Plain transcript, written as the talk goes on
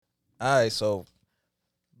All right, so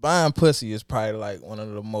buying pussy is probably like one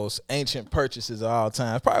of the most ancient purchases of all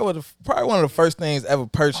time. Probably one of the first things ever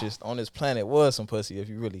purchased on this planet was some pussy. If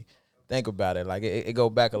you really think about it, like it go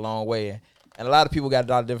back a long way, and a lot of people got a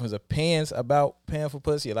lot of different opinions about paying for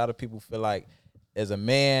pussy. A lot of people feel like as a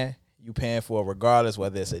man, you paying for it regardless,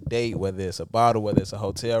 whether it's a date, whether it's a bottle, whether it's a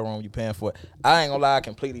hotel room, you paying for it. I ain't gonna lie, I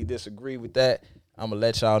completely disagree with that. I'm gonna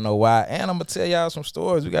let y'all know why, and I'm gonna tell y'all some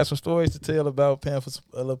stories. We got some stories to tell about paying for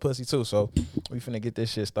a little pussy too. So we finna get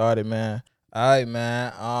this shit started, man. All right,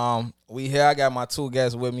 man. We here. I got my two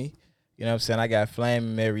guests with me. You know what I'm saying? I got Flame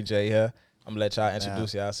and Mary J here. I'm gonna let y'all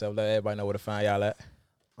introduce yourself. Let everybody know where to find y'all at.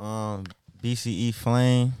 BCE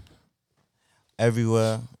Flame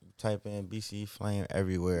everywhere. Type in BCE Flame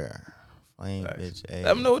everywhere. Flame, bitch. Ay.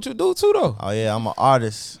 Let me know what you do too, though. Oh yeah, I'm an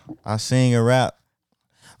artist. I sing and rap.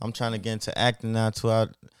 I'm trying to get into acting now too. I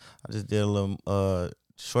just did a little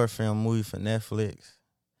short film movie for Netflix.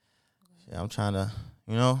 Yeah, I'm trying to,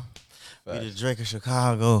 be the Drake of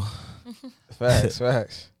Chicago. Facts.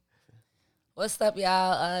 What's up,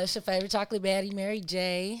 y'all? It's your favorite chocolate baddie, Mary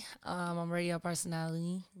J. I'm a radio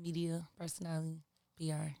personality, media personality,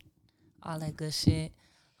 PR, all that good shit.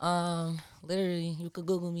 Literally, you could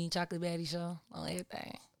Google me, Chocolate Baddie Show, on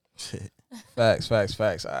everything. Facts.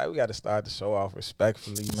 All right, we got to start the show off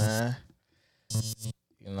respectfully, man.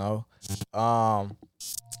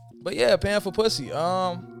 But yeah, paying for pussy.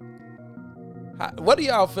 What do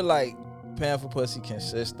y'all feel like paying for pussy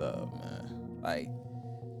consists of, man? Like,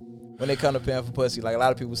 when it come to paying for pussy, like a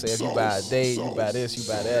lot of people say, if you buy a date, you buy this, you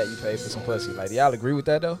buy that, you pay for some pussy. Like, do y'all agree with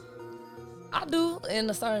that though? I do in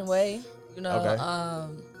a certain way, Okay.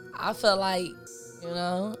 I feel like,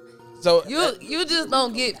 So you just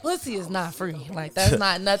don't get pussy is not free. Like that's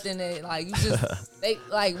not nothing that like you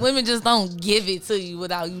just women just don't give it to you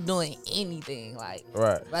without you doing anything. Like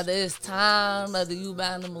right. Whether it's time, whether you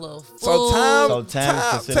buying them a little food. So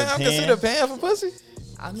time consider paying for pussy?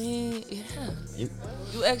 I mean, yeah. You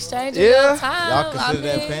exchanging your time. Y'all consider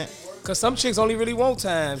that paying? Cause some chicks only really want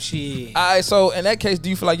time. Shit. All right, so in that case, do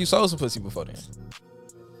you feel like you sold some pussy before then?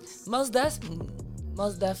 Most definitely.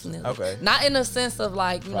 Okay. Not in the sense of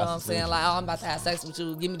like, you know what I'm saying, like, oh, I'm about to have sex with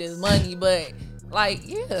you, give me this money, but like,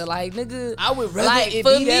 yeah, like, nigga. I would rather like, it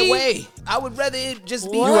be that way. I would rather it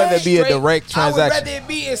just be. You rather be a direct transaction. I would rather it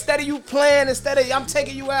be instead of you playing, instead of I'm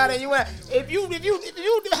taking you out and you out. If you,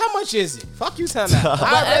 how much is it? Fuck you, time out.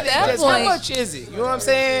 I'd rather just, how much is it? You know what I'm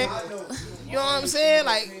saying? You know what I'm saying?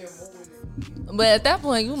 Like. But at that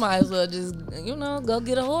point, you might as well just, go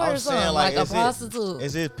get a whore or something, like a prostitute.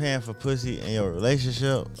 Is it paying for pussy in your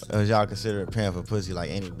relationship? Or y'all consider it paying for pussy like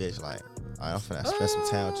any bitch? Like, I'm finna spend some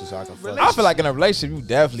time with you so I can fuck. I feel like in a relationship, you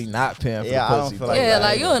definitely not paying for the pussy. I don't feel like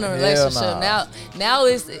like you're in a relationship. Now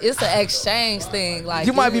it's an exchange thing. Like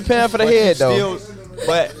you might be paying for the head, though.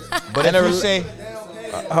 But if you say,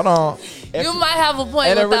 hold on. You might have a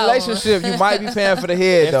point. In a relationship, you might be paying for the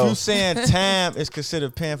head, though. If you saying time is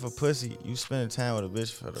considered paying for pussy, you spending time with a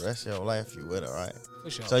bitch for the rest of your life, you with her, right? For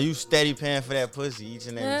sure. So you steady paying for that pussy each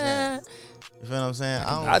and every time. You feel what I'm saying?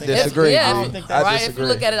 I disagree. I disagree. If you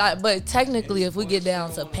look at it, but technically, if we get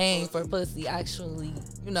down to paying for pussy, actually,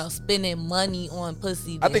 spending money on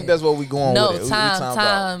pussy, I think that's what we going with. No,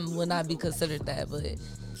 time would not be considered that, but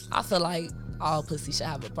I feel like all pussy should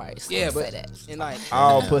have a price. Yeah, but say that. And like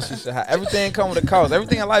all pussy should have. Everything come with a cost.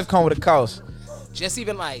 Everything in life come with a cost. Just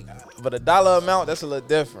even like, but a dollar amount, that's a little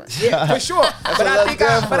different. yeah, for sure. But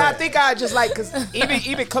I think I just like, cause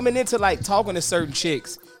even coming into like talking to certain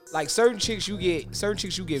chicks, like certain chicks you get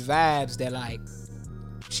vibes that like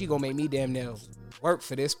she gonna make me damn near work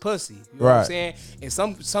for this pussy. You know what I'm saying? And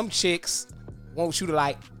some chicks want you to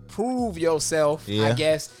like prove yourself, I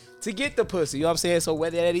guess, to get the pussy. You know what I'm saying? So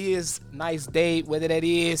whether that is nice date, whether that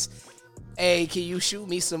is, hey, can you shoot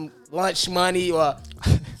me some lunch money, or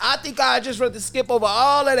I think I'd just rather skip over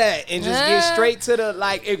all of that and just get straight to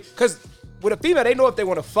the because with a female they know if they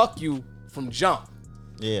want to fuck you from jump.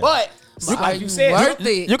 Yeah. But like you said,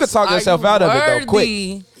 you can talk yourself out of it though, quick.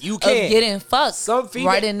 You can getting fucked. Some female,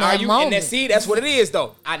 right in that moment. And that's what it is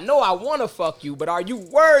though. I know I want to fuck you, but are you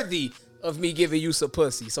worthy of me giving you some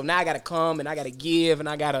pussy? So now I gotta come and I gotta give and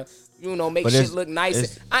I gotta, make shit look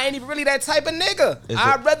nice. I ain't even really that type of nigga.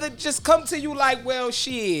 I'd rather just come to you like, well,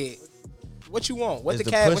 shit, what you want? What is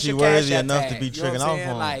the cash? What's pussy your cash worthy app enough tag? to be tricking off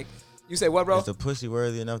on? Like, You say what, bro? Is the pussy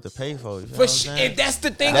worthy enough to pay for? You For and that's the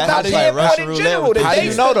thing That's about like paying for it Russian in roulette general. with The the How do you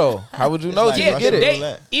dates- know though? How would you know It's till like you get Russian it?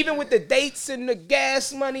 roulette. Even with the dates and the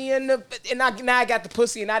gas money and now I got the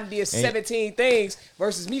pussy and I did 17 things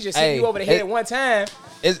versus me just hitting Hey, you over the head one time.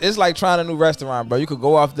 It's like trying a new restaurant, bro. You could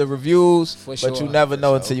go off the reviews, For but you sure. never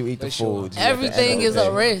know For until you eat For the sure. food. G, at the end of Everything the is day.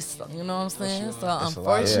 a risk. You know what I'm saying? So It's a lot of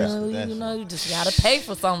unfortunately, risk. you know, you just gotta pay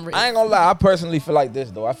for some risk. I ain't gonna lie. I personally feel like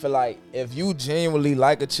this though. I feel like if you genuinely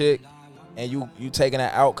like a chick and you taking her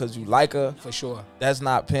out because you like her, For sure. that's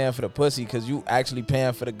not paying for the pussy because you actually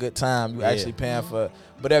paying for the good time. You Yeah. actually paying for.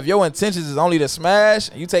 But if your intentions is only to smash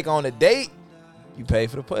and you take on a date, you pay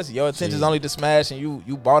for the pussy. Your intentions is only to smash and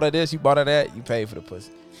you bought her this, you bought her that, you pay for the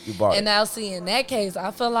pussy. You bought And it. now, see, in that case,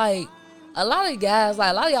 I feel like a lot of guys,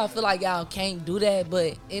 like a lot of y'all feel like y'all can't do that.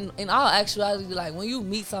 But in all actuality, like when you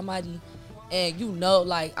meet somebody and you know,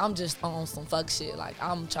 like, I'm just on some fuck shit. Like,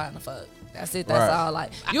 I'm trying to fuck. That's it. That's Right. all.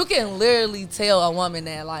 Like, you can literally tell a woman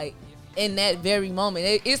that, like, in that very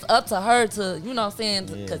moment, it's up to her to, you know what I'm saying,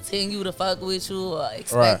 to continue to fuck with you or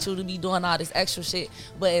expect Right. you to be doing all this extra shit.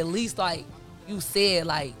 But at least, like, you said,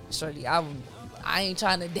 like, shorty, I ain't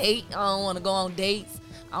trying to date. I don't want to go on dates.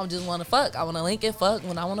 I just want to fuck. I want to link and fuck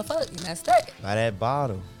when I want to fuck. And that's that. By that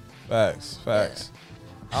bottle. Facts.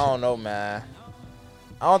 I don't know, man.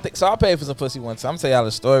 I don't think so. I paid for some pussy one time. I'm gonna tell y'all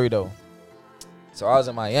the story though. So I was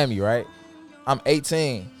in Miami, right? I'm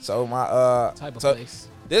 18. So my Type of so place.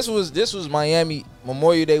 This was Miami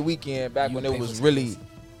Memorial Day weekend back You when pay it for was some really pussy.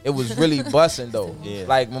 it was really busting though. Yeah.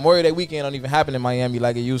 Like Memorial Day weekend don't even happen in Miami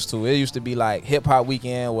like it used to. It used to be like hip hop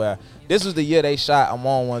weekend where this was the year they shot I'm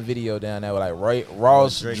on one video down there with like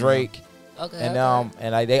Ross, Drake, Okay. and okay.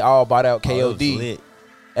 and like they all bought out Oh, it was KOD lit.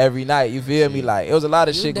 every night. You feel me? Like it was a lot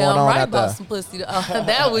of You shit damn going on right out there. bought some pussy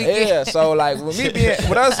that weekend. Yeah, so like with me being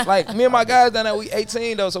with us, like me and my guys down there, we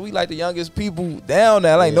 18 though, so we like the youngest people down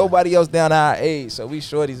there. Like Yeah. nobody else down our age, so we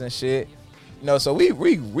shorties and shit. You know, so we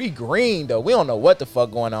green though. We don't know what the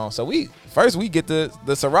fuck going on. So we get the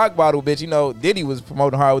Ciroc bottle, bitch. You know, Diddy was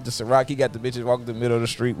promoting hard with the Ciroc. He got the bitches walking the middle of the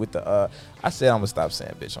street with the I said I'm gonna stop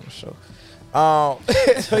saying bitch on the show.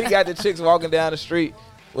 So he got the chicks walking down the street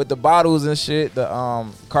with the bottles and shit, the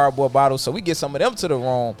cardboard bottles. So we get some of them to the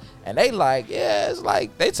room, and they like, yeah, it's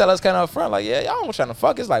like they tell us kind of up front, like, yeah, y'all don't trying to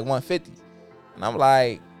fuck. It's like 150, and I'm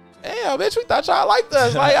like, damn, bitch, we thought y'all liked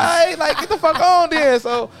us. Like, I ain't like get the fuck on then.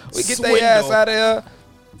 So we get their ass out of here.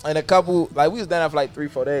 And a couple, like we was down there for like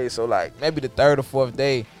 3-4 days. So like maybe the third or fourth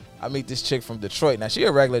day, I meet this chick from Detroit. Now she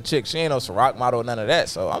a regular chick. She ain't no Ciroc model, none of that.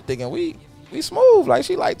 So I'm thinking we smooth. Like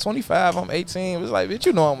she like 25, I'm 18. It was like, bitch,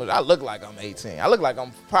 you know I look like I'm 18. I look like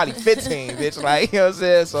I'm probably 15, bitch. Like, you know what I'm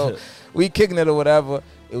saying? So we kicking it or whatever.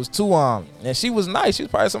 It was too and she was nice. She was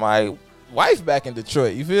probably somebody's wife back in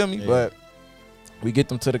Detroit. You feel me? Yeah. But we get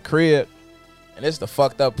them to the crib, and it's the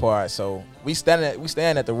fucked up part. So we staying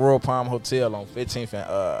at the Royal Palm Hotel on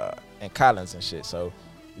 15th and Collins and shit. So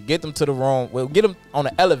we get them to the room. We'll get them on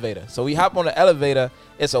the elevator. So we hop on the elevator.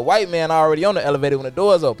 It's a white man already on the elevator when the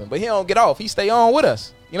doors open, but he don't get off. He stay on with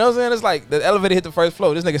us. You know what I'm saying? It's like the elevator hit the first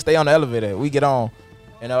floor. This nigga stay on the elevator. We get on,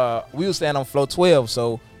 and we was staying on floor 12.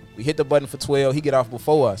 So we hit the button for 12. He get off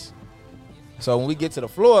before us. So when we get to the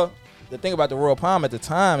floor, the thing about the Royal Palm at the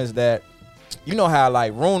time is that, you know how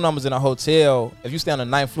like room numbers in a hotel, if you stay on the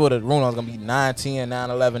 9th floor, the room number is gonna be 910,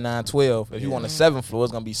 911, 912. If you on the 7th floor,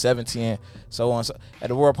 it's gonna be 710, so on. So at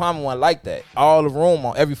the Royal Palm one like that. All the room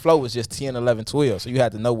on every floor was just 10, 11, 12. So you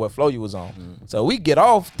had to know what floor you was on. So we get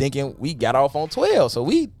off thinking we got off on 12. So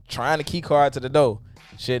we trying to key card to the door.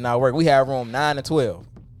 Shit not working. We had room 9 and 12.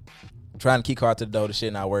 Trying to key card to the door, the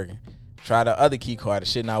shit not working. Try the other key card, the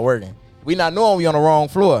shit not working. We not knowing we on the wrong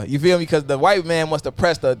floor. You feel me? Because the white man must have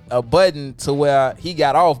pressed a button to where he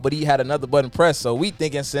got off, but he had another button pressed. So we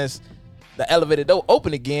thinking since the elevator door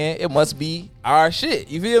open again, it must be our shit.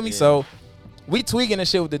 You feel me? Yeah. So we tweaking the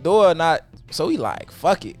shit with the door, so we like,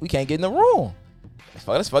 fuck it. We can't get in the room.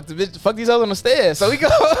 Let's fuck the bitch, fuck these others on the stairs. So we go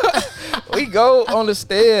we go on the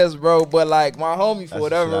stairs, bro. But like my homie, for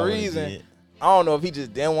whatever reason, I don't know if he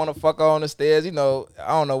just didn't want to fuck her on the stairs. You know, I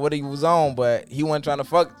don't know what he was on, but he wasn't trying to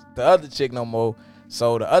fuck the other chick no more.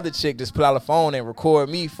 So the other chick just pull out the phone and record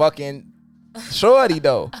me fucking Shorty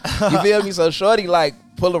though. You feel me? So Shorty like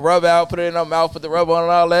pull the rub out, put it in her mouth, put the rub on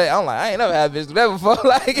and all that. I'm like, I ain't never had a bitch do that before.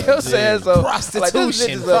 Like, you know what I'm saying? So Prostitution. like, this bitch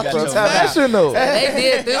is Fuck up your professional. They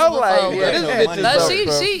did this I'm before. like, yeah, this bro. bitch is No,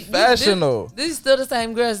 up she professional. This is still the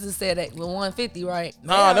same girls that said that with 150, right?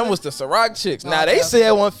 Nah, them was the Ciroc chicks. Now Okay. they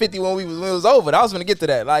said 150 when it was over. I was gonna get to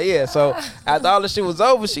that. Like, yeah. So after all the shit was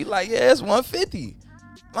over, she like, yeah, it's 150.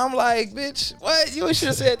 And I'm like, bitch, what? You should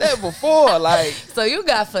have said that before. Like, So you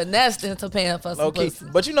got finessed into paying for some okay. pussy.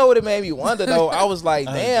 But you know what it made me wonder though? I was like,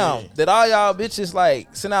 damn, did all y'all bitches like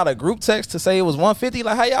send out a group text to say it was 150?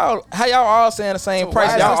 Like, how y'all all saying the same So price?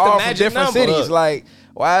 why is Y'all this the all from magic different number? cities. Look, like,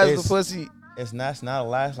 why is it's- the pussy? It's not a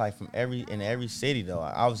lot like from every city though.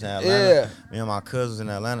 I was in Atlanta. Yeah. Me and my cousin was in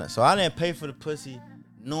Atlanta, so I didn't pay for the pussy.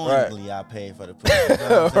 Knowingly, I paid for the pussy. You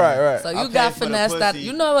know what I'm saying? Right. So I you paid got for the finessed out. pussy.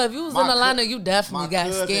 You know, if you was in My Atlanta, cou- you definitely got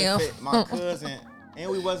scammed. My cousin,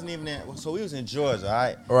 and we wasn't even in. So we was in Georgia, all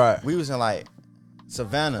right? Right. We was in like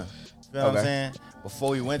Savannah. You know what I'm Okay. saying?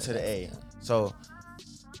 Before we went to the A. So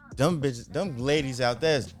them bitches, them ladies out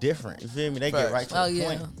there is different. You feel me? They Facts. get right to Oh, the yeah.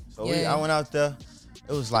 point. So Yeah. I went out there.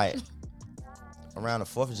 It was like around the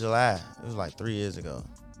 4th of July. It was like 3 years ago.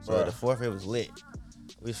 So Right. the 4th, it was lit.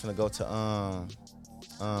 We was finna go to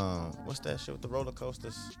what's that shit with the roller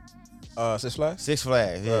coasters? 6 Flags? Six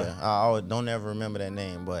Flags, yeah. Right. I don't ever remember that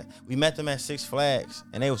name, but we met them at Six Flags,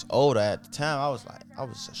 and they was older at the time. I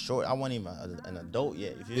was short. I wasn't even an adult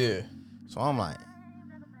yet. You feel me? Yeah. So I'm like,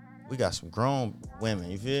 we got some grown women.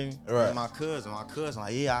 You feel me? Right. And my cousin,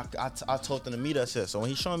 like, yeah, I told them to meet us here. So when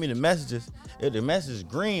he showing me the messages, the message is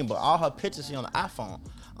green, but all her pictures she on the iPhone.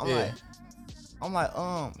 I'm like,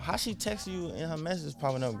 how she text you and her message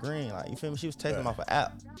popping up green? Like, you feel me? She was texting off an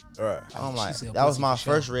app. Right. I'm like, said that was pussy my for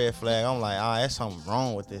sure. first red flag. I'm like, that's something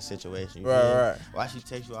wrong with this situation. You Right, feel me? right. Why she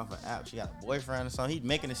text you off an app? She got a boyfriend or something. He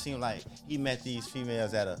making it seem like he met these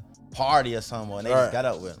females at a party or something, and they Right. just got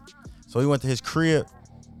up with him. So he went to his crib.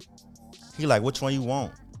 He like, which one you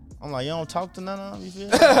want? I'm like, you don't talk to none of them, you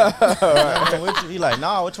feel me? He like,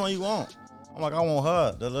 nah, which one you want? I'm like, I want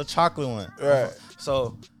her, the little chocolate one. Right.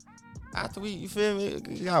 So after you feel me,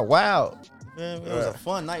 it got wild. You feel me? It was a Right.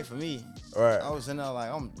 fun night for me. Right. I was in there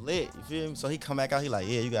like, I'm lit, you feel me? So he come back out, he like,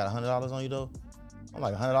 yeah, you got $100 on you though? I'm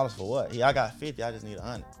like, $100 for what? I got 50, I just need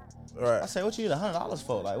 100. I Right. said, what you need $100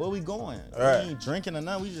 for? Like, where we going? Right. We ain't drinking or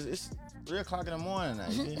nothing. It's 3 o'clock in the morning now.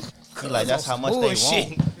 You feel me? He like, that's how much they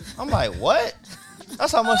Bullshit. want. I'm like, what?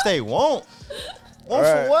 That's how much they want? Want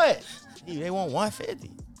Right. for what? They want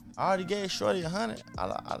 150. I already gave Shorty 100.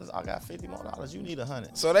 I got 50 more dollars. You need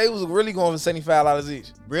 100. So they was really going for $75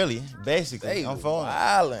 each. Really? Basically. They I'm phoning.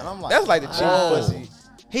 wildin'. And I'm like, That's like the cheap whoa. pussy.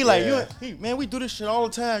 He like, Yeah. man, we do this shit all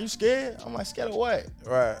the time. You scared? I'm like, scared of what?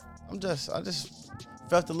 Right. I just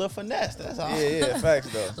felt a little finesse. That's all. Yeah,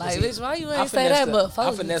 facts though. Like, bitch, why you I ain't say that? But I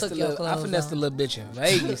folks, you finessed took a your little. I clothes finessed a off. little bitch in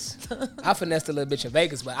Vegas. I finessed a little bitch in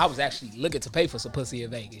Vegas, but I was actually looking to pay for some pussy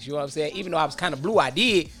in Vegas. You know what I'm saying? Even though I was kind of blue, I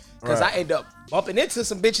did because Right. I ended up bumping into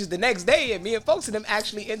some bitches the next day, and me and folks in them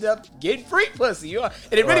actually ended up getting free pussy. You know?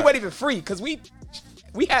 And it really Right. wasn't even free because we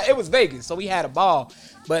had it was Vegas, so we had a ball.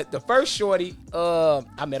 But the first shorty,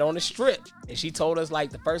 I met on the strip, and she told us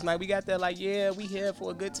like the first night we got there, like, yeah, we here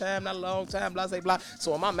for a good time, not a long time, blah blah blah.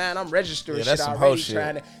 So in my mind, I'm registering Yeah, shit that's some hoe already, shit.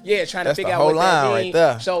 trying to That's figure the out whole what that line right mean.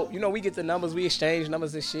 there. So we get the numbers, we exchange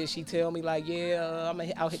numbers and shit. She tell me like, yeah, I'm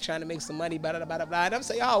out here trying to make some money, blah blah blah blah. And I'm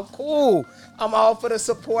saying, oh, cool. I'm all for the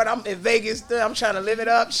support. I'm in Vegas. I'm trying to live it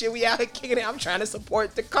up. Shit, we out here kicking it. I'm trying to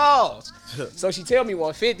support the cause. So she tell me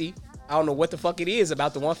 150. I don't know what the fuck it is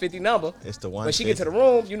about the 150 number. It's the But she 150. get to the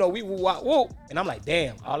room, we woo wop woo, and I'm like,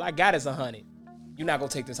 damn, all I got is 100. You not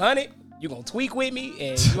gonna take this 100? You gonna tweak with me,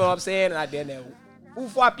 and you know what I'm saying? And I did that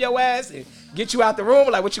woof wop your ass and get you out the room.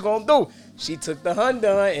 Like, what you gonna do? She took the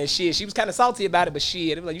Honda and shit. She was kind of salty about it, but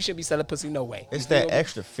shit, it was like, you shouldn't be selling pussy no way. It's You feel that me?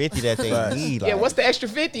 extra 50 that they Right. need. Yeah, like, what's the extra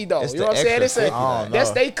 50 though? It's You know the what I'm saying? extra It's 50, I don't that's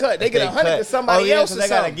know. they cut. They get they 100 to cut. somebody yeah, else so or they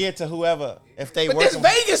gotta something. get to whoever. If they But work this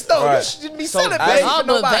Vegas though, Right. you shouldn't be So selling I- pussy Oh, to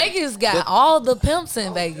but nobody. Vegas got all the pimps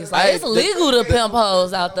in Vegas. Like, it's legal to pimp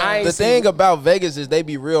hoes out there. I ain't The see- thing about Vegas is they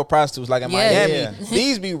be real prostitutes. Like in Yeah. Miami, Yeah.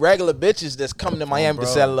 these be regular bitches that's coming to Miami to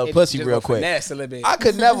bro. sell a little It pussy just real gonna quick. finesse a little bit. I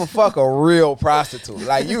could never fuck a real prostitute.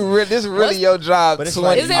 Like this is really What's- your job. But it's 20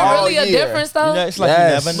 like- Is it all really a year. difference though? You know, it's like Yes.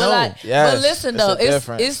 you never But, know. like, Yes, but listen it's a though,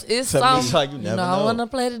 difference it's to me. some. It's like you never I know. want to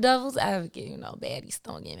play the devil's advocate. Baddies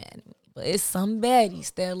don't get mad at me, but it's some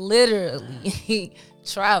baddies that literally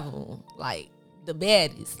travel like the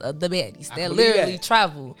baddies of the baddies that believe literally that.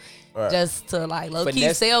 travel Right. just to like low key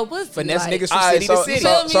Finesse- sell pussy. finesse like, niggas from Alright, city so- to city.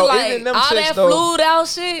 feel me? so like even them all chicks, that though- flued out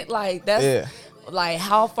shit, like that's Yeah. like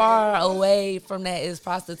how far away from that is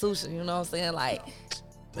prostitution? You know what I'm saying? Like.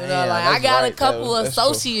 You know, Damn, like I that's got right. a couple That's true.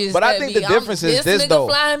 associates. But I that think be, the difference is this, nigga though.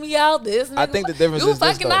 flying me out. This nigga I think the difference you is this,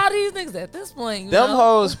 fucking though. all these niggas at this point. You Them know?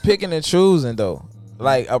 hoes picking and choosing though.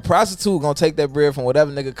 Like a prostitute gonna take that bread from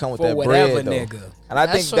whatever nigga come with For that whatever bread though. nigga. And I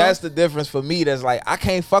That's think true. that's the difference for me. That's like I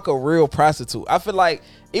can't fuck a real prostitute. I feel like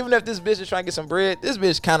even if this bitch is trying to get some bread, this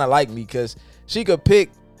bitch kind of like me because she could pick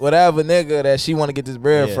whatever nigga that she want to get this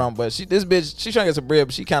bread Yeah. from. But this bitch, she trying to get some bread,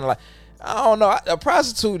 but she kind of like. I don't know. A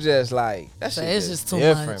prostitute just like that So shit. it's just too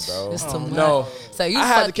different, much. bro. It's too much. no. So you I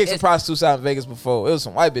had to fuck kick some prostitutes out in Vegas before. It was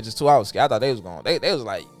some white bitches too. I was scared. I thought they was going. They was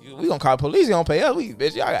like, we gonna call the police. You don't pay us. We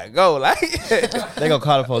bitch, y'all gotta go. Like They gonna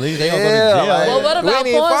call the police. They gonna Yeah, go to jail. like- Well, what We about ain't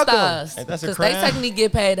even porn fuck 'em. stars? Ain't that a Because they crime? technically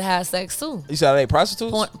get paid to have sex too. you said they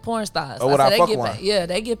prostitutes. Porn stars. Or would said I they fuck get one? paid. Yeah,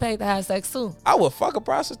 they get paid to have sex too. I would fuck a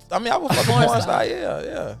prostitute. I mean, I would fuck a Porn porn star. star.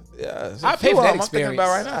 Yeah. I'd pay for that I'm thinking about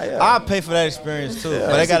right now. Yeah. I'll pay for that experience too.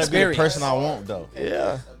 But they gotta be the experience. person I want though.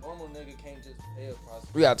 Yeah. A normal nigga can't just pay a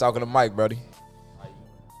prostitute. We gotta talk to the mic, Brody.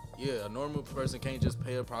 Yeah, a normal person can't just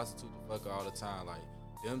pay a prostitute to fuck her all the time. Like,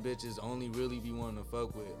 them bitches only really be wanting to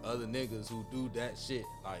fuck with other niggas who do that shit,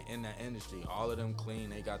 like, in that industry. All of them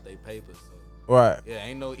clean, they got their papers. So, Right. yeah,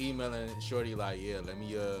 ain't no emailing shorty like, yeah, let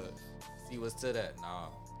me see what's to that. Nah.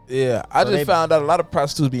 Yeah. I So just they- found out a lot of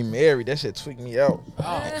prostitutes be married. That shit tweaked me out.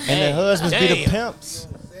 And the husbands be the pimps.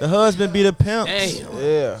 The husband be the pimps.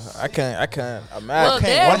 Yeah. I can't imagine. Well,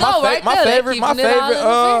 there One you of go, right my there. They favorite, keeping it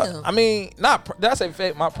all in the film. I mean, did I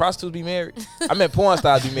say my prostitutes be married? I meant porn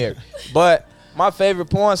stars be married. But my favorite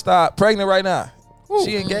porn star, pregnant right now.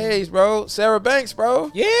 She engaged, bro. Sarah Banks, bro.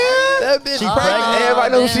 Yeah. That bitch She pregnant. pregnant?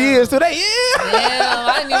 Everybody know who she Damn. is today. Yeah. Damn,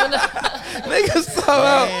 I didn't even know. Niggas talking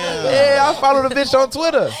about. Yeah, I follow the bitch on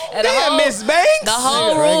Twitter. And the Damn, whole- Miss Banks. The whole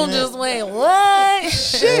room pregnant. just went, what? Yeah,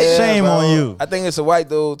 Shame bro. on you. I think it's a white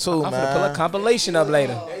dude too, I'm gonna pull a man. compilation up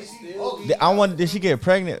later. Did she get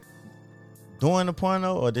pregnant doing the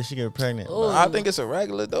porno or did she get pregnant? Ooh. I think it's a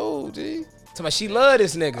regular dude, G. Tell me she love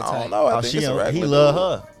this nigga. I type. don't know. I Oh, think it's a regular he love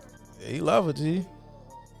dude. her. Yeah, he love her, G.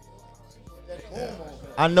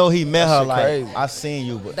 I know he met That her shit like crazy. I seen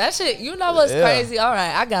you, but That shit, you know what's Yeah. crazy? All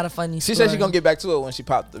right, I got a funny She story. said she gonna get back to it when she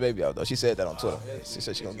popped the baby out, though. She said that on Twitter. She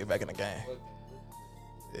said she gonna get back in the game.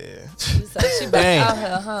 Yeah. She said she back Dang. out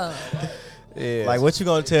here, huh? Yeah. like what you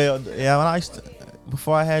gonna tell? Yeah, when I used to,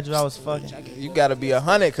 before I had you, I was fucking. You gotta be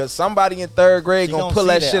 100, cause somebody in third grade She gonna pull see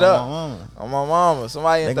that shit on up. my mama. On my mama.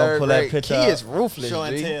 Somebody They in gonna third pull that grade. picture Kids up. ruthless, Show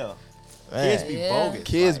and G. tell. Man. Kids be Yeah. bogus.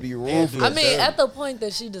 Kids like, be they ruthless. I mean, sir. at the point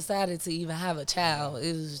that she decided to even have a child,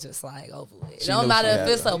 it was just like over with. It She don't knew matter she if had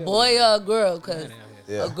it's to. a boy or a girl, cause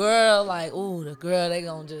Yeah. a girl, like, ooh, the girl, they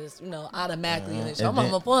gonna just, automatically. And And I'm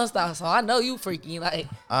then- a porn star, so I know you freaky, like,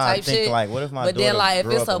 I type think shit. like, what if my But daughter then, like, if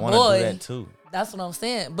grew it's up a and wanna boy, do that too? That's what I'm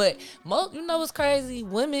saying. But most crazy?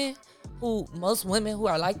 Most women who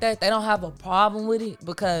are like that, they don't have a problem with it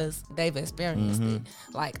because they've experienced it.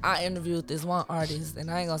 Like, I interviewed this one artist, and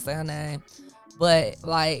I ain't gonna say her name, but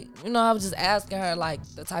like, I was just asking her like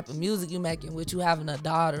the type of music you making with you having a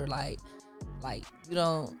daughter, like you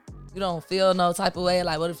don't feel no type of way.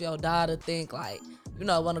 Like, what if your daughter think like,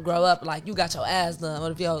 want to grow up like you got your ass done?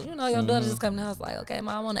 What if your daughter just come in the house like, okay,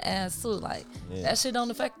 mom, I want an ass too? Like, that shit don't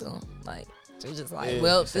affect them. Like, she's just like,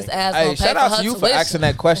 well, this ass Hey, gonna pay shout for out her to you for tuition. asking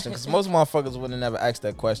that question, because most motherfuckers would have never asked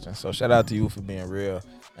that question. So shout out to you for being real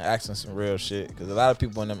and asking some real shit, because a lot of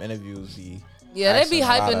people in them interviews be Yeah, they be asking a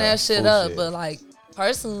lot hyping of that shit fool up, shit. but like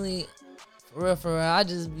personally, for real, I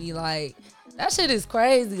just be like, that shit is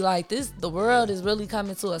crazy. Like the world is really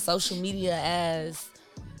coming to a social media ass,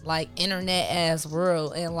 like internet ass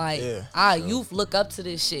world, and like Yeah, our youth look up to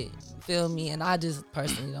this shit. Feel me? And I just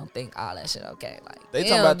personally don't think all that shit okay. Like, They damn,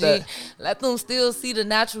 talking about G, that. let them still see the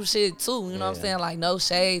natural shit too. You know what I'm Yeah. saying? Like, no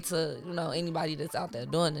shade to anybody that's out there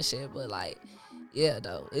doing this shit, but like, yeah,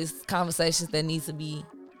 though, it's conversations that need to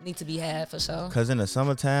be had for sure. Cause in the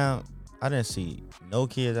summertime, I didn't see no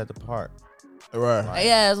kids at the park. right. They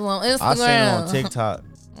ass on Instagram. I seen them on TikTok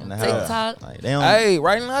in the house. TikTok. Like, they don't. Hey,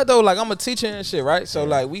 right now though, like I'm a teacher and shit, right? So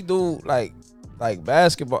like we do like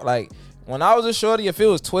basketball. Like when I was a shorty, if it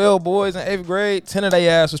was 12 boys in 8th grade, 10 of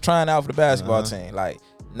their ass was trying out for the basketball team. Like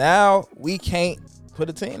now we can't put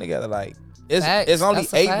a team together. Like Facts. it's only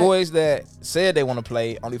That's a 8 fact. boys that said they want to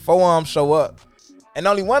play. Only 4 of them show up. And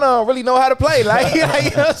only one of them really know how to play. Like, you know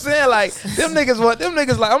what I'm saying? Like, them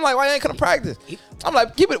niggas like, I'm like, why you ain't gonna practice? I'm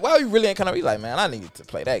like, keep it, why you really ain't gonna be like, man, I need to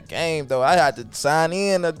play that game, though. I had to sign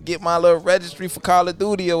in to get my little registry for Call of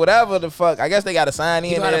Duty or whatever the fuck. I guess they gotta sign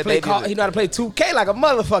in. He know how to play. He know how to play 2K like a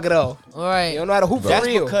motherfucker though. Right. He don't know how to hoop for That's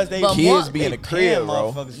real. because they But kids more- be in they the crib, paying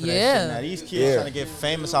bro. motherfuckers for that Yeah. shit. Now these kids Yeah. trying to get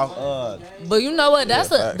famous off. But you know what? That's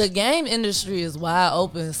facts. the game industry is wide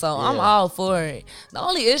open, so I'm Yeah. all for it. The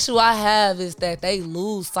only issue I have is that they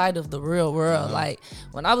lose sight of the real world. Like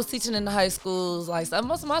when I was teaching in the high schools, like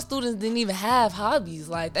most of my students didn't even have hobbies.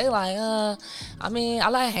 Like they like, I mean, I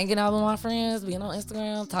like hanging out with my friends, being on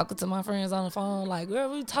Instagram, talking to my friends on the phone. Like, girl,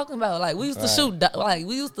 what are you talking about? Like we used to shoot, like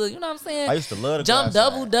we used to, you know what I'm saying? I used to love to go jump outside.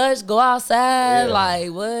 double dutch, go outside. Yeah. Like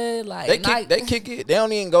what? Like They kick it. They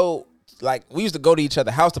don't even go like we used to go to each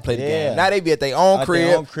other's house to play the Yeah. game. Now they be at their own At crib,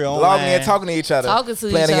 their own crib, logging in, online. talking to each other, Talking to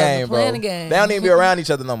playing each the other, game, playing bro. the game. They don't even be around each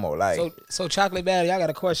other no more. Like, So Chocolate Batty, I got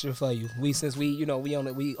a question for you. Since we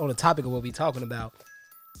on the topic of what we talking about.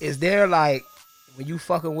 Is there like when you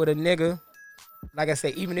fucking with a nigga, like I say,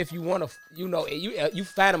 even if you want to, you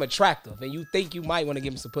find him attractive and you think you might want to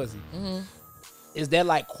give him some pussy. Is there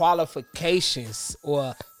like qualifications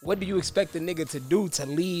or what do you expect the nigga to do to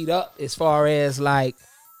lead up as far as like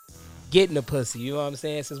getting the pussy? You know what I'm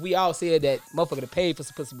saying? Since we all said that motherfucker to pay for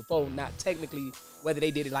some pussy before, not technically whether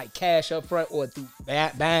they did it like cash up front or through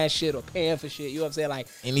buying shit or paying for shit. You know what I'm saying? Like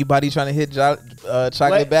anybody trying to hit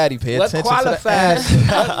Chocolate Batty, pay attention qualifies, to the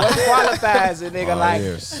what qualifies a nigga All like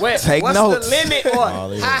ears. what's Take notes. the limit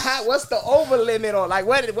All or ears. what's the over limit or like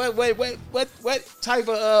what type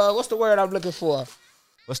of what's the word I'm looking for?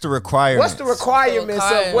 What's the requirement? What's the requirements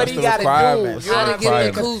of what he got to do? requirements? You know How what to I'm get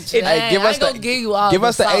saying? the cooch. Hey, Hey, give I us ain't gonna the- give you all Give the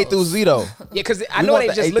us the A through sauce. Z though. Yeah, because I We know want it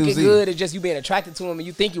ain't the just A through looking Z. good. It's just you being attracted to him and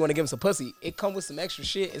you think you want to give him some pussy. It come with some extra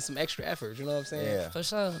shit and some extra effort. You know what I'm saying? Yeah. For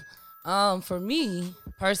sure. For me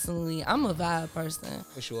personally, I'm a vibe person.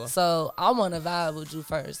 For sure. So I want to vibe with you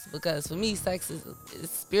first because for me, sex is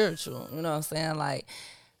spiritual. You know what I'm saying? Like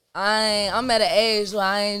I'm at an age where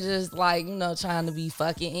I ain't just like trying to be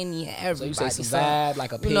fucking any and everybody. So you say some vibe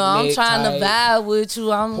like a picnic I'm trying to type, vibe with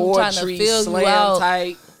you. I'm trying to poetry, feel slam you out.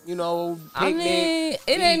 type. Picnic. I mean,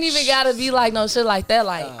 it ain't beach. even gotta be like no shit like that.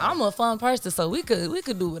 Like I'm a fun person, so we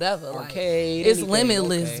could do whatever. Okay, Like, it's anything,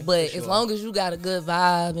 limitless. okay, but for as sure. long as you got a good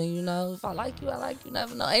vibe, and if I like you, I like you.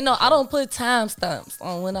 Never know. I don't put time stamps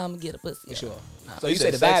on when I'm gonna get a pussy. For sure. So You you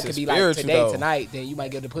say said the vibe sex could is be like spiritual, today, though. tonight, then you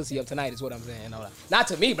might give the pussy up tonight is what I'm saying. No, not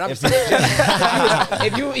to me, but I'm just saying.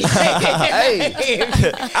 If you Hey,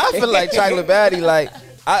 I feel like Chocolate Batty. Like,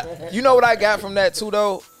 you know what I got from that too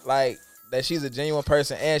though? Like that she's a genuine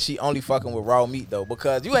person and she only fucking with raw meat though,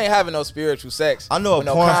 because you ain't having no spiritual sex. I know a with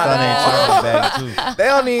no porn star condom. named Chocolate Batty too. They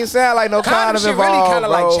don't even sound like no condom condom shit involved, really kind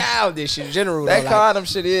of bro. like childish in general. That though, condom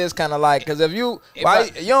shit is kind of like, because if you you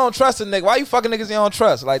don't trust a nigga, why you fucking niggas you don't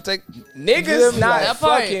trust? Like like, feel niggas me? not That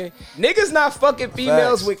part. fucking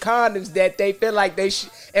females Facts. with condoms that they feel like they should.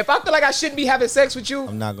 If I feel like I shouldn't be having sex with you,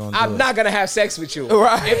 I'm not gonna do I'm it. not gonna have sex with you.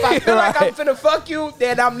 Right. If I feel like I'm Right. finna fuck you,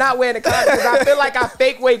 then I'm not wearing a condom because I feel like I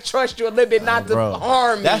fake way trust you a little bit not to Bro,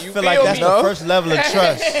 harm me. That's You feel feel like that's me? the first level of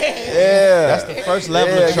trust. yeah, That's the first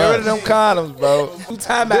level yeah, of get rid of trust. them condoms, bro.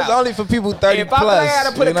 Time It's out. only for people 30 If I plus. feel like I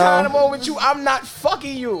gotta put you a know? condom on with you, I'm not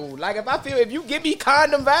fucking you. Like if you give me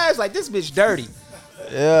condom vibes, like this bitch dirty.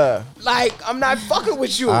 Yeah. Like I'm not fucking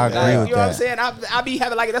with you. I agree Like, with you know what I'm that. saying? I be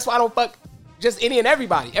having like that's why I don't fuck just any and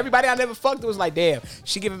everybody. Everybody I never fucked was like, damn,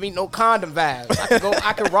 she giving me no condom vibes.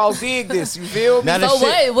 I can raw dig this. You feel me? Now the So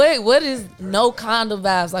shit- wait, what is no condom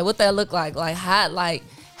vibes? Like what that look like? Like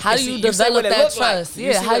how do you say develop what it that look like. trust? You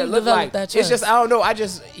Yeah, see how what do it you look develop like. that trust? It's just I don't know. I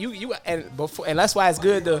just you and that's why it's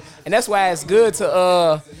good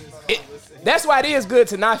to that's why it is good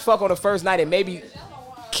to not fuck on the first night and maybe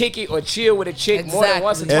kick it or chill with a chick more than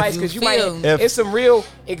once or Exactly. twice because you might Feel me. it's some real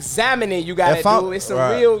examining you gotta If I'm- do. It's some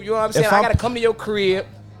Right. real, you know what I'm saying? If I I'm- gotta come to your crib.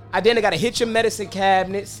 I then gotta hit your medicine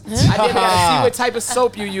cabinets. I then gotta see what type of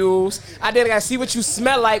soap you use. I then gotta see what you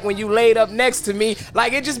smell like when you laid up next to me.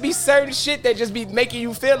 Like it just be certain shit that just be making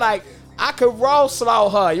you feel like I could raw slaw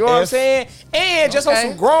her. You know what I'm If- saying? And just on Okay.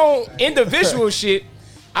 some grown individual shit.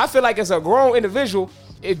 I feel like as a grown individual,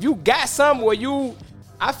 if you got something where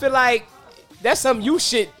I feel like that's something you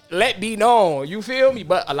should let be known. You feel me?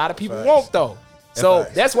 But a lot of people won't though. So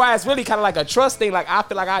Facts. that's why it's really kind of like a trust thing. Like I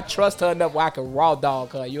feel like I trust her enough where I can raw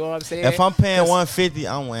dog her. You know what I'm saying? If I'm paying $150,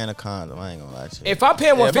 I'm wearing a condom. I ain't gonna lie to you. If I'm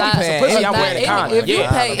paying $150 for some paying pussy, I'm anything, wearing a condom. if you Yeah.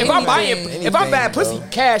 pay If I'm buying anything, pussy bro.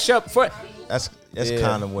 cash up front, That's Yeah.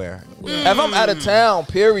 condom wear. If I'm out of town,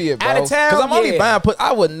 period, bro. Out of town, Because I'm only yeah. buying pussy.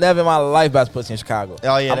 I would never in my life buy pussy in Chicago.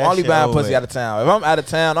 Oh, yeah, I'm that only shit buying over pussy with. out of town. If I'm out of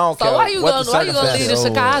town, I don't care. So why you what gonna the leave the circumstances. over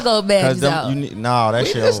with. Chicago 'Cause bags them, out? that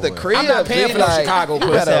shit This over the with. crib. I'm not paying G, for no like, Chicago you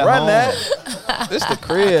pussy. better At run home. that. This the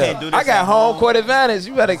crib. can't do this I got at home home. court advantage.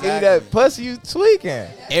 You better give me that pussy. You tweaking.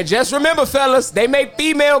 and just remember, fellas, they make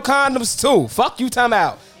female condoms too. Fuck you, time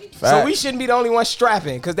out. So Facts. we shouldn't be the only ones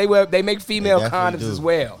strapping because they make female They definitely condoms do. as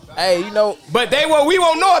well. Hey, you know, But we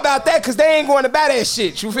won't know about that because they ain't going to buy that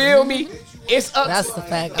shit. You feel me? It's up. That's the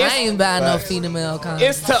fact. It's- I ain't buying no female condoms.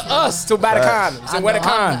 It's to us to buy the Facts. condoms and wear the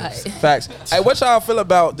condoms. facts. Hey, what y'all feel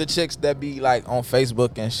about the chicks that be like on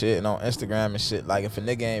Facebook and shit and on Instagram and shit? Like, if a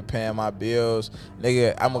nigga ain't paying my bills,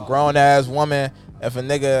 nigga, I'm a grown ass woman. If a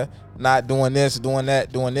nigga not doing this, doing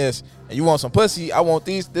that, doing this, and you want some pussy, I want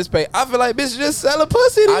this pay. I feel like bitch just sell a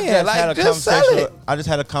pussy then. Like, just sell it. I just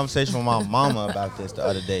had a conversation with my mama about this the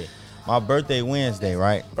other day. My birthday Wednesday,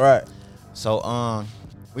 right? Right. So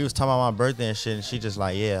we was talking about my birthday and shit, and she just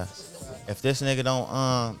like, yeah, if this nigga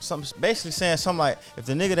don't, basically saying something like, if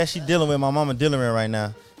the nigga that she dealing with, my mama dealing with right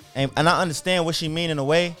now, and I understand what she mean in a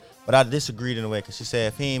way, but I disagreed in a way, because she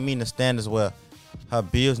said if he ain't meeting the standards, well, her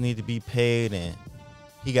bills need to be paid, and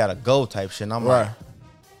he gotta go type shit, and I'm like,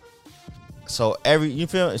 so you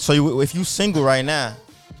feel, so if you single right now,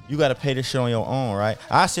 you gotta pay this shit on your own, right?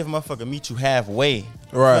 I see if a motherfucker meet you halfway, you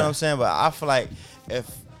know what I'm saying, but I feel like if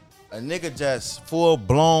a nigga just full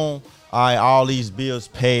blown, all right, all these bills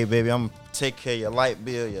paid, baby, I'm gonna take care of your light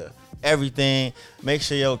bill, your everything, make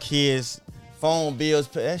sure your kids' phone bills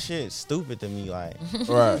paid. That shit stupid to me, like, you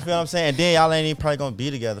feel what I'm saying? And then y'all ain't even probably gonna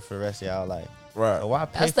be together for the rest of y'all life. So why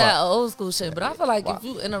pay That's for that old school shit. But I feel like if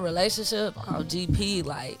you in a relationship on GP,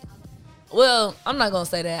 like, well, I'm not gonna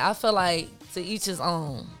say that. I feel like to each his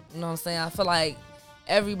own. You know what I'm saying? I feel like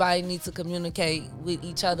everybody needs to communicate with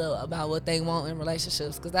each other about what they want in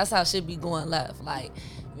relationships, because that's how shit be going left. Like,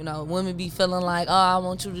 you know, women be feeling like, oh, I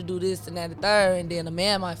want you to do this and that and the third, and then a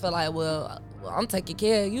man might feel like, well, I'm taking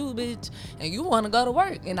care of you, bitch, and you want to go to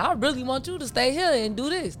work, and I really want you to stay here and do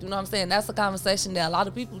this. You know what I'm saying? That's a conversation that a lot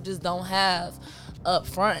of people just don't have up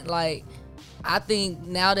front. Like, I think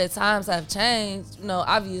now that times have changed, you know,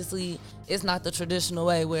 obviously it's not the traditional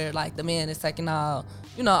way where like the man is taking all,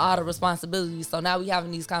 you know, all the responsibilities. So now we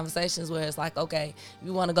having these conversations where it's like, okay,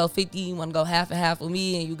 you want to go 50, you want to go half and half with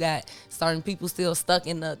me, and you got certain people still stuck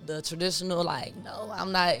in the traditional, like, no,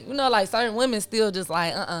 I'm not, you know, like certain women still just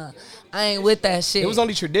like, I ain't with that shit. It was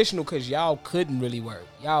only traditional because y'all couldn't really work.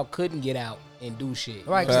 Y'all couldn't get out and do shit.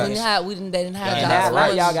 Right, because they didn't have and jobs. now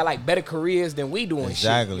y'all got like better careers than we doing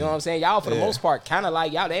shit. You know what I'm saying? Y'all for the most part kind of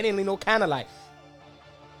like, y'all, they didn't know kind of like,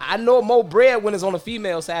 I know more breadwinners on the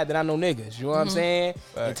female side than I know niggas. You know what I'm saying?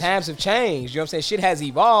 And times have changed. You know what I'm saying? Shit has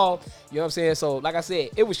evolved. You know what I'm saying? So, like I said,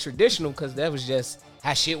 it was traditional because that was just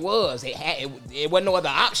how shit was. It wasn't no other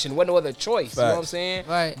option. Wasn't no other choice. You know what I'm saying?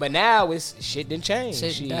 Right. But now shit didn't change.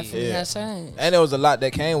 Shit definitely has changed. And there was a lot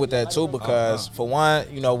that came with that too, because for one,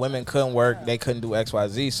 you know, women couldn't work, they couldn't do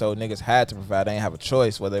XYZ, so niggas had to provide. They didn't have a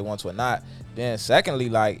choice whether they want to or not. Then secondly,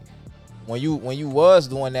 like, when you was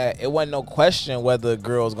doing that, it wasn't no question whether a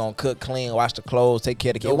girl's gonna cook, clean, wash the clothes, take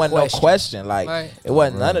care of the kids. It wasn't no question. Like, it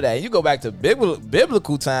wasn't none of that. You go back to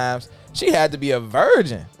biblical times, she had to be a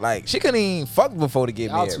virgin. Like, she couldn't even fuck before to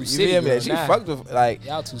get married. You feel me? She fucked with, like,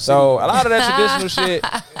 so a lot of that traditional shit,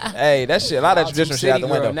 hey, that shit, a lot of that traditional shit out the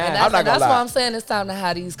window. And that's why I'm saying it's time to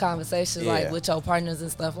have these conversations, like, with your partners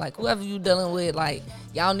and stuff. Like, whoever you dealing with, like,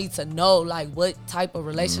 y'all need to know, like, what type of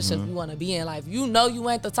relationship you want to be in. Like, if you know you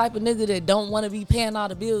ain't the type of nigga that don't want to be paying all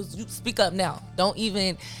the bills, you speak up now. Don't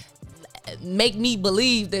even make me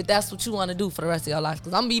believe that that's what you want to do for the rest of your life,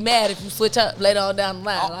 because I'm gonna be mad if you switch up later on down the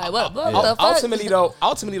line. Like, what the fuck?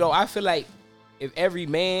 Ultimately though, I feel like if every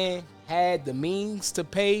man had the means to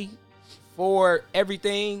pay for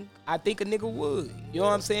everything, I think a nigga would. You know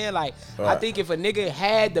what I'm saying? Like, I think if a nigga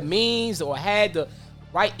had the means or had the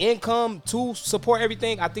right income to support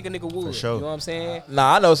everything, I think a nigga would. For sure. You know what I'm saying?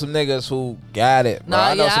 Nah, I know some niggas who got it, bro.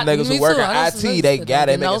 I know some niggas who work in IT, they got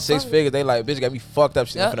it, making 6 figures. They like, bitch, got me fucked up.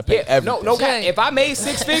 She's gonna pay everything. No, if I made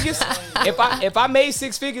 6 figures, if I made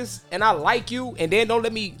 6 figures and I like you, and then don't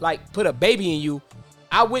let me like put a baby in you,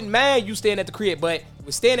 I wouldn't mind you staying at the crib. But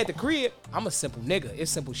with staying at the crib, I'm a simple nigga.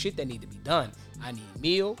 It's simple shit that need to be done. I need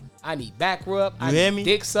meal, I need back rub, I need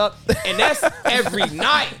dick suck, and that's every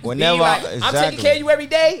night. Whenever like, I'm taking care of you every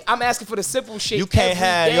day. I'm asking for the simple shit. You can't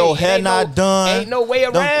have your hair not done. Ain't no way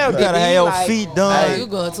around. You gotta have your feet done. Hey, you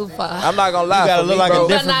going too far. I'm not gonna lie. You gotta look like a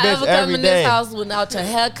different bitch every day. You better not ever come in this house without your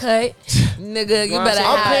haircut. Nigga, you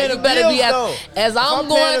better be as I'm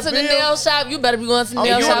going to the nail shop, you better be going to the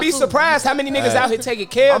nail shop. You'll be surprised how many niggas out here taking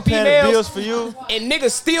care of females. I'm paying bills for you. And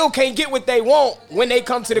niggas still can't get what they want when they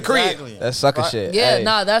come to the crib. That's sucker shit. Yeah,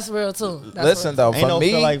 nah, that's real too. Listen though, ain't for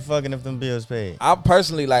me, feel like fucking if them bills paid. I'm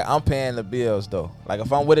personally like, I'm paying the bills though. Like,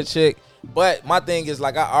 if I'm with a chick, but my thing is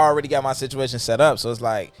like, I already got my situation set up, so it's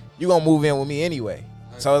like, you gonna move in with me anyway.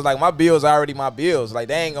 So it's like, my bills are already my bills. Like,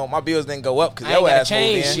 my bills didn't go up because your ass moved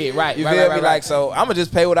in. Shit. Right, you feel me? Like, so I'm gonna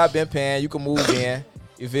just pay what I've been paying. You can move in.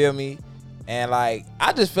 You feel me? And like,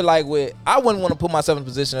 I just feel like I wouldn't want to put myself in a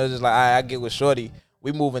position of just like, I get with shorty.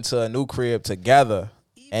 We move into a new crib together.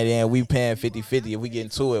 And then we paying 50-50. If we get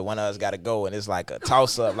into it, one of us gotta go, and it's like a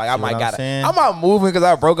toss up. Like, I'm not moving because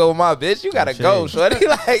I broke up with my bitch. You gotta go, shorty.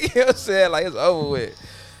 Like, you know what I'm saying? Like, it's over with.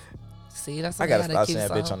 See, that's I gotta stop saying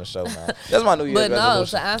bitch on the show, man. That's my New Year's resolution. But no,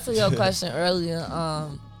 to answer your question earlier,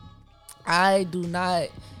 I do not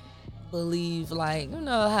believe, like, you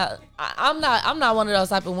know how I'm not one of those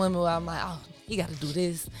type of women where I'm like, oh, he got to do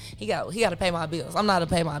this. He got to pay my bills. I'm not a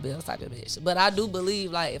pay my bills type of bitch. But I do believe,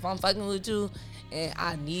 like, if I'm fucking with you and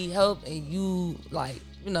I need help and you, like,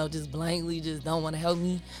 you know, just blankly just don't want to help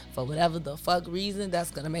me for whatever the fuck reason,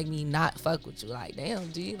 that's going to make me not fuck with you. Like, damn,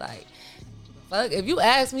 G, like, fuck, if you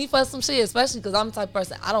ask me for some shit, especially because I'm the type of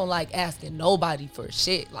person, I don't like asking nobody for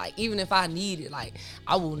shit. Like, even if I need it, like,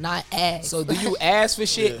 I will not ask. So do you ask for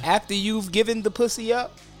shit after you've given the pussy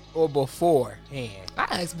up or beforehand?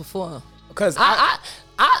 I asked before. Because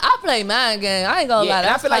I play mind game. I ain't gonna lie.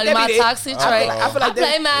 That's probably my toxic trait. I feel like I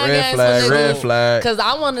play mind games for niggas. Because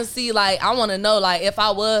I want to see, like, I want to know, like, if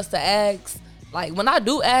I was to ask, like, when I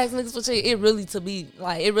do ask niggas for shit, it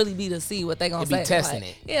really be to see what they gonna say. Be testing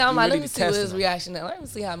like, it. Yeah, I'm you like, really let me see what his reaction is. Let me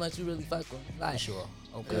see how much you really fuck with. Like, for sure.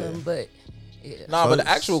 Okay. But yeah. No, but the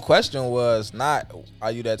actual question was not,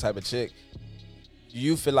 are you that type of chick? Do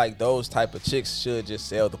you feel like those type of chicks should just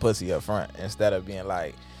sell the pussy up front instead of being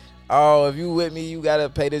like, oh, if you with me, you gotta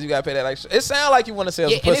pay this, you gotta pay that. Like, it sounds like you want to sell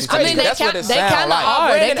the pussy. I mean, that's what it sounds like.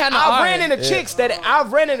 I've ran into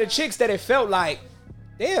chicks that it felt like,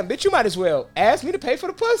 damn, bitch, you might as well ask me to pay for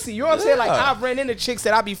the pussy. You know what I'm saying? Like, I've ran into chicks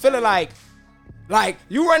that I be feeling like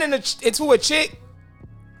you run into a chick,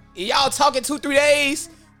 y'all talking 2-3 days,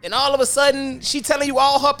 and all of a sudden she telling you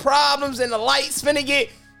all her problems and the lights finna get.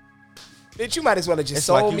 Bitch, you might as well have just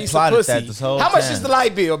sold me some pussy. How much is the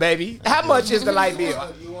light bill, baby? How much is the light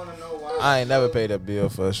bill? You want to know why? I ain't never paid a bill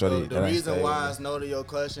for a shorty. The reason why I know to your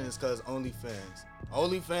question is because OnlyFans.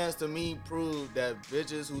 OnlyFans to me prove that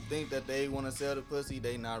bitches who think that they want to sell the pussy,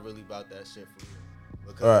 they not really about that shit for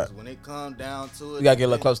real. Because when it come down to it, you gotta get a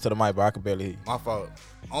little close to the mic, bro. I can barely hear you. My fault.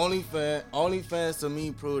 OnlyFans to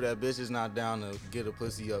me prove that bitches not down to get a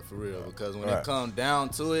pussy up for real. Because when it come down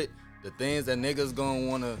to it, the things that niggas gonna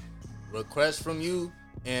wanna request from you,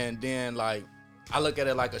 and then, like, I look at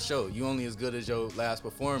it like a show. You only as good as your last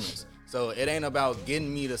performance. So it ain't about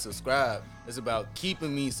getting me to subscribe. It's about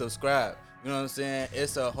keeping me subscribed. You know what I'm saying?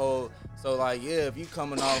 It's a whole. So, like, yeah, if you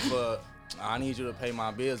coming off I need you to pay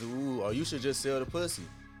my bills, or you should just sell the pussy.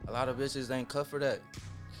 A lot of bitches ain't cut for that.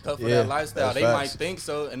 Cut for that lifestyle. They might think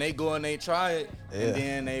so, and they go and they try it, and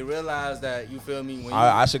then they realize that, you feel me? When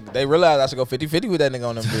they realize I should go 50-50 with that nigga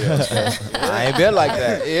on them bills. I ain't been like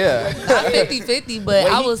that. Yeah. Not 50-50, but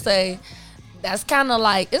I would say that's kind of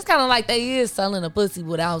like, it's kind of like they is selling a pussy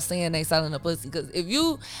without saying they selling a pussy. Because if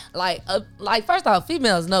you, like first off,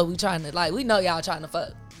 females know we trying to, like, we know y'all trying to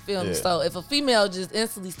fuck. Feel me? So if a female just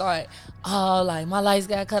instantly start, oh, like, my lights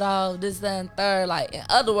got cut off, this, that, and third, like, in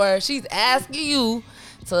other words, she's asking you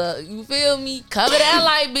to, you feel me, cover that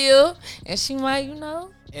light bill, and she might, you know,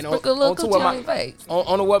 and sprinkle a little coochie on your face.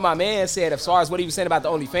 On what my man said, as far as what he was saying about the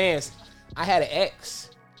OnlyFans, I had an ex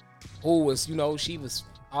who was, you know, she was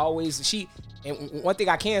always, and one thing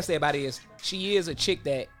I can say about it is, she is a chick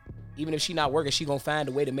that, even if she not working, she gonna find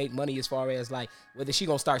a way to make money, as far as, like, whether she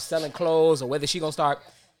gonna start selling clothes or whether she gonna start.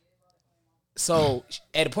 So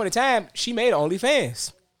at a point in time, she made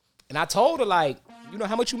OnlyFans, and I told her, like, you know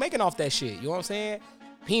how much you making off that shit? You know what I'm saying?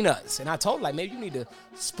 Peanuts. And I told her, like, maybe you need to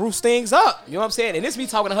spruce things up. You know what I'm saying? And this me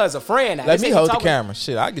talking to her as a friend. Now. Let me hold the camera.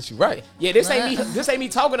 Shit, I'll get you right. Yeah, this ain't me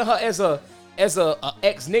talking to her as a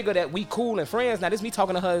ex nigga that we cool and friends. Now this me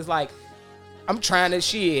talking to her as, like, I'm trying to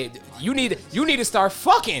shit. You need to start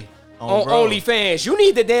fucking on OnlyFans. You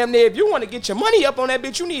need to damn near, if you want to get your money up on that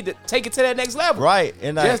bitch, you need to take it to that next level. Right.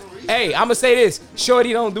 And hey, I'ma say this: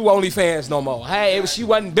 Shorty don't do OnlyFans no more. Hey, she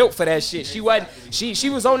wasn't built for that shit. She wasn't. She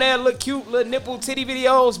was on there, look cute, little nipple titty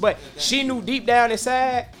videos, but she knew deep down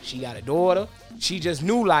inside she got a daughter. She just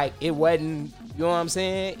knew, like, it wasn't. You know what I'm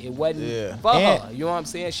saying? It wasn't for her. You know what I'm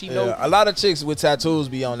saying? She know. A lot of chicks with tattoos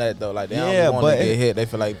be on that though. Like, they don't want to get hit. They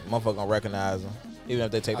feel like motherfucker gonna recognize them. Even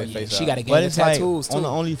if they take their face out. She got to get the tattoos, too. On the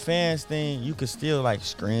OnlyFans thing, you could still, like,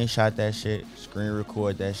 screenshot that shit, screen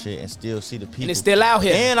record that shit, and still see the people. And it's still out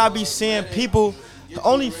here. And I be seeing people,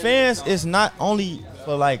 OnlyFans is not only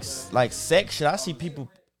for, like sex shit. I see people,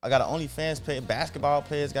 I got an OnlyFans page, basketball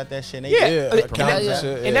players got that shit. And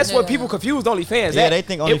and that's what people confused OnlyFans. Yeah, they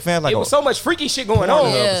think OnlyFans like it was so much freaky shit going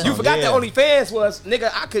on. Yeah. You forgot that OnlyFans was, nigga,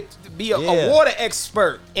 I could be a water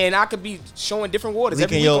expert, and I could be showing different waters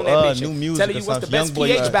every week on that bitch. New music, telling you what's the best boy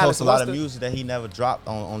pH balance. A lot of music that he never dropped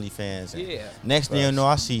on OnlyFans. Yeah. Next thing you know,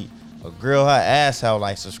 I see a girl, her ass out,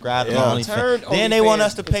 like, subscribe to OnlyFans. Then they want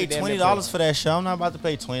us to pay $20 for that show. I'm not about to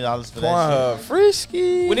pay $20 for that shit.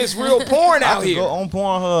 Frisky. When it's real porn out here. Go on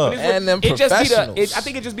Pornhub. And them professionals. I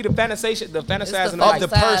think it just be the fantasizing of the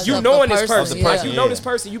person. You knowing this person. Like, you know this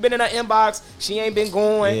person. You been in her inbox. She ain't been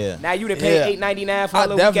going. Yeah. Now you done paid $8.99 for a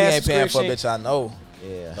little week-ass subscription. I definitely ain't paying for a bitch I know.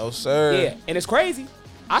 Yeah. No, sir. Yeah. And it's crazy.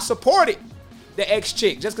 I support it. the ex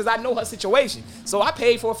chick just because I know her situation. So I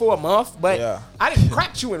paid for it for a month, but I didn't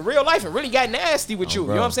crack you in real life and really got nasty with you. You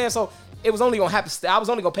know what I'm saying? So it was only gonna happen. I was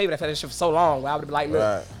only gonna pay for that shit for so long. Where I would be like,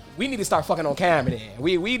 look. We need to start fucking on camera then.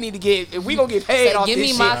 We need to get, if we gonna get paid off this shit.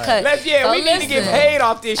 Give me my cut. So we need to get paid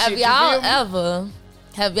off this shit.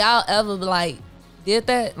 Have y'all ever like did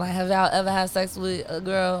that? Like, have y'all ever had sex with a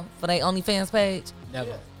girl for their OnlyFans page?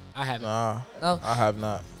 Never. I haven't. Nah, no, I have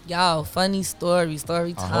not. Y'all, funny story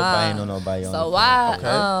time. I hope I ain't know nobody on. So why?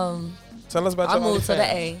 Tell us about I your moved to the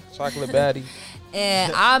OnlyFans. A. Chocolate baddie.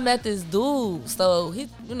 And I met this dude. So he,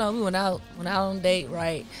 we went out on a date,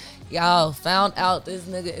 right? Y'all found out this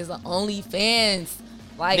nigga is an OnlyFans.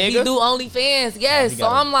 Like, nigga? He do OnlyFans, yes. So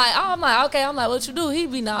I'm like, okay. I'm like, what you do? He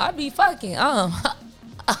be, I be fucking.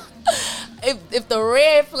 If the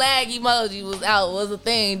red flag emoji was a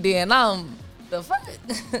thing, then the fuck.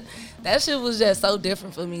 That shit was just so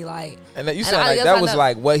different for me. Like, and you said like that was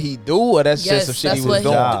like what he do, or that's just some shit he was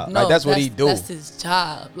doing. Like that's what he do. That's his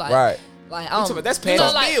job. Like, right. Like, that's paying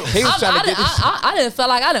his bills. He was trying to get this. I didn't feel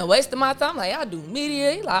like I didn't waste my time. Like, I do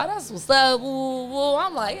media. He like, that's what's up. Woo, woo.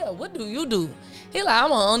 I'm like, yeah, what do you do? He like,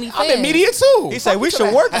 I'm on OnlyFans. I'm in media too. He said we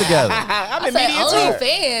should work together. I'm in media too.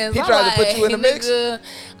 OnlyFans. He tried to put you in the mix.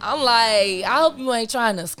 I'm like, I hope you ain't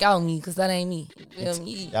trying to scout me, because that ain't me. You feel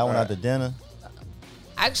me? Y'all went out to dinner?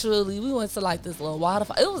 Actually, we went to like this little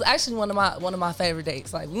waterfall. It was actually one of my favorite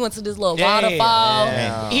dates. Like, we went to this little waterfall.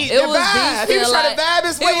 It was he was trying to vibe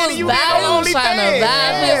his way into you. He was trying to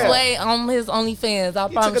vibe his way on his OnlyFans. I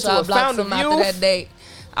promise you, I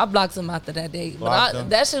blocked him after that date. But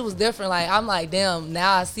that shit was different. Like, I'm like, damn,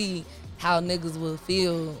 now I see how niggas would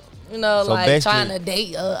feel. So like trying to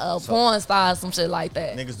date a porn star or some shit like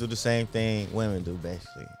that. Niggas do the same thing women do,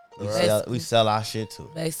 basically. We sell our shit too.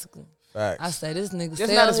 Basically. Facts. I say this nigga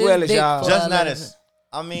just not as well as y'all. Just not as.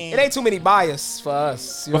 I mean, it ain't too many buyers for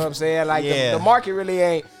us. You know what I'm saying? Like the market really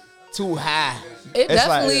ain't too high. It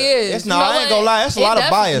definitely is. I ain't gonna lie. It's a lot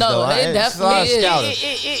of buyers though. It definitely is.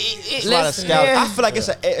 It's a lot of scouts. I feel like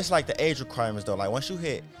it's like the age requirements though. Like once you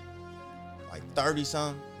hit like 30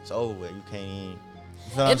 something, it's over with. You can't even.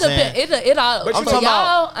 You know what I'm saying? It all. But I'm talking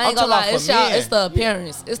about. I ain't gonna lie. It's the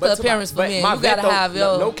appearance. It's the appearance for men. You gotta have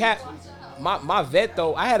your. No cap. My vet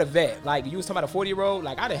though, I had a vet. Like you was talking about a 40-year-old.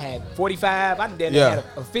 Like I done had 45. I done had a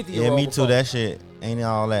 50-year-old. Yeah, me too. Before. That shit ain't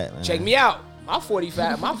all that, man. Check me out. My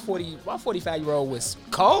 45-year-old was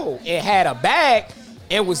cold and had a bag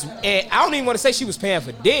and I don't even want to say she was paying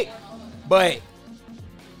for dick, but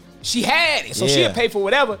she had it. So she'd pay for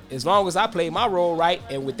whatever as long as I played my role right.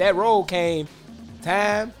 And with that role came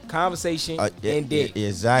time, conversation, and dick.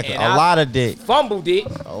 Exactly. And a lot of dick. Fumbled it.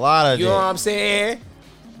 A lot of dick. You know what I'm saying?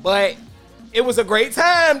 But it was a great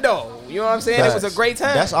time though. You know what I'm saying? It was a great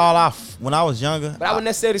time. That's all when I was younger. But I wouldn't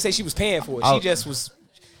necessarily say she was paying for it. She just was.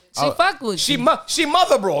 She fuck with she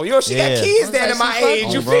mother bro. You know, she got kids that in my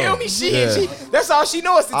age. You feel me? She that's all she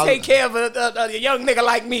knows to take care of a young nigga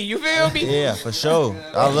like me. You feel me? Yeah, for sure.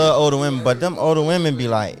 I love older women, but them older women be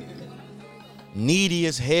like needy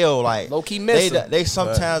as hell. Like low key missing. They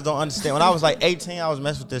sometimes don't understand. When I was like 18, I was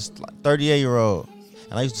messing with this 38-year-old.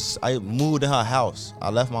 And I moved to her house. I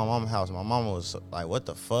left my mama's house. My mama was like, what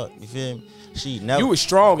the fuck? You feel me? You was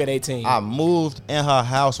strong at 18. I moved in her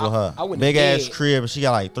house with her. Big ass crib. She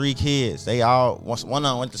got like 3 kids. They all, one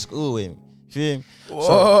of them went to school with me. You feel me?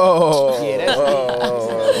 Whoa.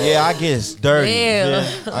 Yeah, I guess dirty.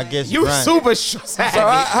 Damn. I guess you grind. super So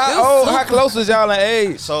how close was y'all in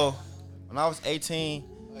age? So when I was 18,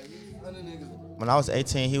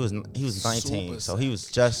 he was 19. So he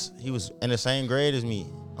was in the same grade as me,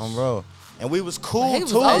 bro. And we was cool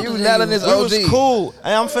too. And you nailing this OG. We was cool.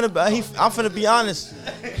 And I'm finna be honest.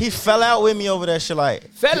 He fell out with me over that shit. Like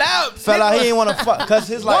fell out. He didn't want to fuck cause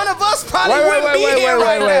his like. One of us probably wouldn't be here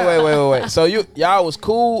right now. Wait. So y'all was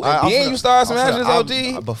cool, and then you started smashing this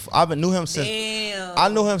OG. I knew him since. Damn. I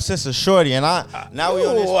knew him since a shorty, and now we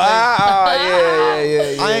on this. Wow.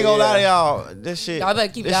 Yeah. I ain't gonna lie to y'all. This shit. Y'all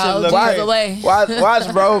better keep this y'all shit OGs away.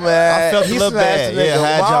 Watch, bro, man. I felt a little bad. Yeah,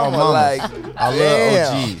 had y'all mama. Like, I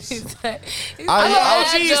love OGs.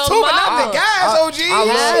 OG is too, but not the guys. OG. I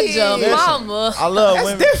love That's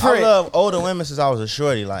women. different. I love older women since I was a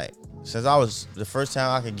shorty. Like since I was the first time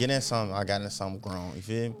I could get in something, I got in something grown. You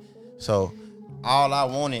feel me? So all I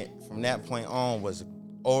wanted from that point on was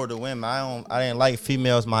older women. I didn't like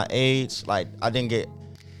females my age. Like I didn't get.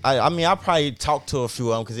 I mean I probably talked to a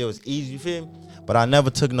few of them because it was easy. You feel me? But I never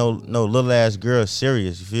took no little ass girl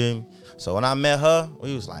serious. You feel me? So when I met her,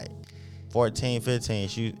 we was like 14,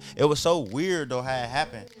 15. It was so weird though how it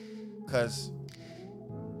happened, cause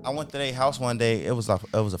I went to their house one day. It was a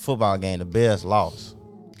football game. The Bears lost,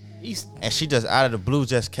 And she just out of the blue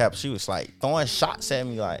just kept. She was like throwing shots at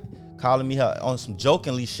me, like calling me her on some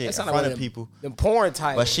jokingly shit in front of people. Them porn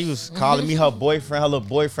type. But she was calling me her boyfriend, her little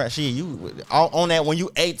boyfriend. You on that when you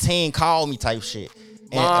 18, call me type shit.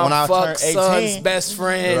 And Mom, when I fuck turned 18, son's best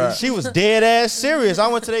friend. she was dead ass serious. I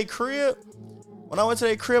went to their crib. When I went to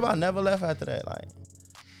their crib, I never left after that. Like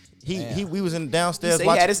we was in downstairs. He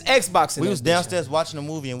had his Xbox. We was downstairs watching a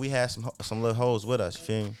movie, and we had some little hoes with us. You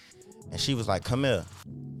feel me? And she was like, "Come here."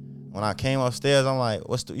 When I came upstairs, I'm like,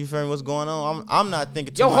 you feel me? What's going on? I'm not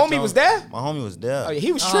thinking too Your much. homie was there? My homie was there. Oh, yeah,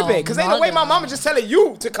 he was tripping because ain't no way my mama just telling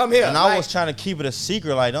you to come here. And I was trying to keep it a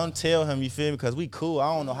secret. Like, don't tell him, you feel me? Because we cool.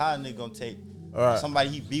 I don't know how a nigga gonna take somebody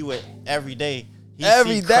he be with every day.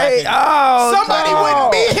 Every day? Oh, somebody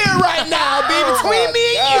wouldn't be here right now, be between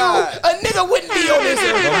me and you. A nigga wouldn't be on this.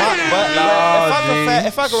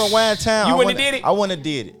 If I could rewind time, you wouldn't have did it? I wouldn't have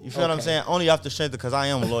did it. You feel what I'm saying? Only off the strength because I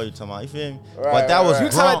am loyal to my, you feel me? Right, but that was you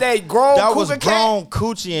talking about that grown that was cougar grown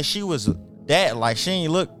coochie, and she was that, like, she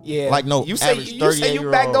ain't look like no you say, average 38-year-old. You say you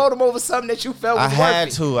backdoored him over something that you felt was I had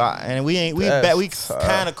worth to, and we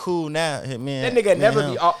kind of cool now, man. That nigga never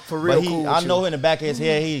be up for real but cool. I know in the back of his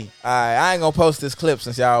head Alright, I ain't gonna post this clip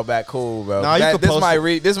since y'all back cool, bro. Nah, you can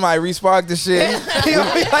post this might re-spark the shit.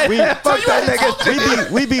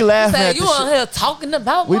 we be laughing at you the on shit. here talking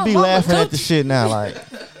about We my be mama laughing at the coochie. shit now, like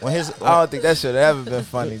when his. I don't think that should have ever been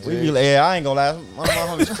funny. We be like, I ain't gonna lie. One of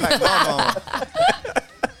my homies cracked my mom.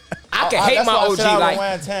 I can hate my OG like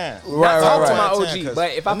right, talk to my OG,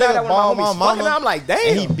 but if I found out one of my homies fucking, I'm like, damn.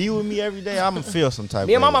 And he be with me every day. I'ma feel some type.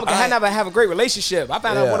 Me and my of mama can never have a great relationship. I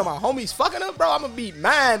found out one of my homies fucking up, bro. I'm gonna be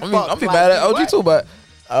mad. I'm be mad at OG too, but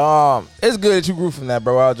it's good that you grew from that,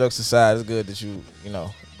 bro. All jokes aside, it's good that you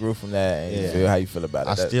grew from that and you feel how you feel about it.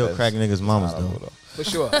 I still crack niggas' mamas though. For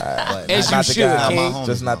sure. Right. As you should, King.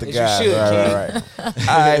 Just not the As guy. you should, Right.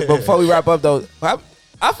 All right, but before we wrap up though,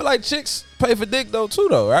 I feel like chicks pay for dick though too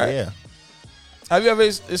though, right? Yeah. Have you ever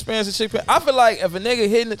experienced a chick pay? I feel like if a nigga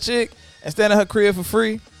hitting a chick and staying at her crib for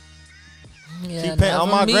free, Yeah, she paying on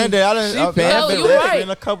my granddad. I've you been right. in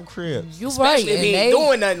a couple cribs. You right. Especially if he And ain't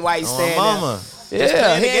doing nothing while he's On standing my there. mama.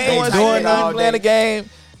 yeah, he ain't doing nothing, playing the game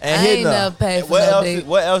and I ain't hitting her. never paid for What no else? dick.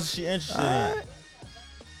 What else is she interested in?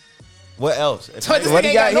 What else? So this What nigga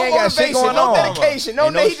he got- ain't got he no ain't got shit motivation, going no on. dedication, no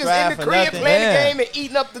Ain't no nigga. He just in strive the for crib nothing. playing Yeah. the game and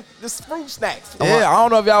eating up the fruit snacks. Yeah, I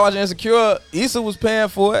don't know if y'all watching Insecure. Issa was paying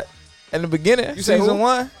for it in the beginning, You say season who?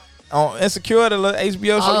 1 on Insecure, the little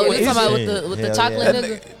HBO show. Oh, with you talking Issa. about with the Hell chocolate yeah.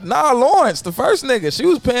 nigga? Nah, Lawrence, the first nigga, she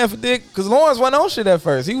was paying for dick because Lawrence wasn't on shit at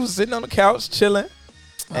first. He was sitting on the couch chilling.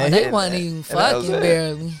 Oh, and they hitting wasn't it. even And that was fucking it.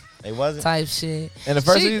 barely. It wasn't. Type shit. In the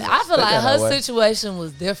first She- season, I feel they like done that her way. situation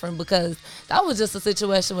was different because that was just a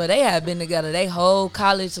situation where they had been together their whole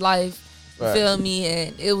college life. You Right. feel me?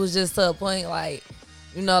 And it was just to a point like,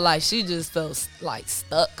 like she just felt like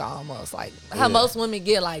stuck almost. Like how most women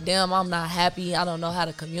get like, damn, I'm not happy. I don't know how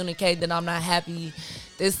to communicate that I'm not happy.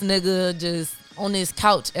 This nigga just on this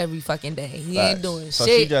couch every fucking day. He ain't Facts. doing So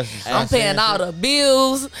she shit. just I'm paying all the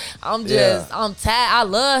bills. I'm Yeah. tired. I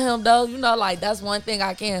love him though. Like that's one thing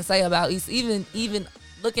I can't say about Issa. Even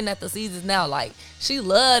looking at the seasons now, like she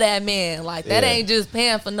love that man. Like that Yeah. ain't just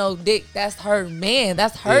paying for no dick. That's her man.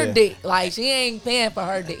 That's her Yeah. dick. Like she ain't paying for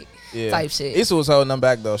her dick. Type shit. Issa was holding them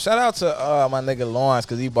back though. Shout out to my nigga Lawrence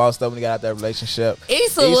because he bossed up when he got out that relationship.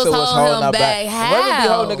 Issa was holding him her back. Women be How?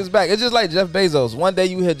 holding niggas back. It's just like Jeff Bezos. One day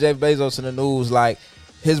you hear Jeff Bezos in the news like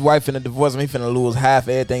his wife finna divorce him. He finna lose half of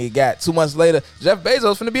everything he got. 2 months later, Jeff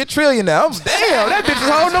Bezos finna be a trillionaire. Damn, that bitch is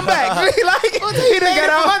holding him back. He done got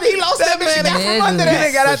out. He lost that bitch. He got from under He that.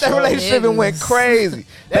 done got out that relationship and went crazy.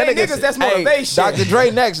 That ain't niggas, that's motivation. Dr.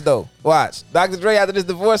 Dre next though. Watch. Dr. Dre after this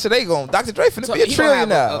divorce, they gon' Dr. Dre finna So be a he gonna have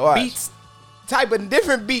trillionaire. Watch. beats type of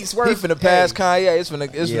different beats. He Worth. finna pass Kanye. It's finna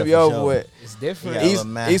Yeah, be for over sure. with. It's different. Yeah. Issa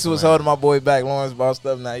master, Issa was man. holding my boy back. Lawrence bossed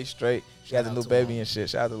up. Now he's straight. She got the Shout new out to baby and shit.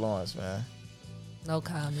 Shout out to Lawrence, man. No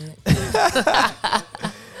comment.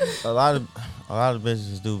 A lot of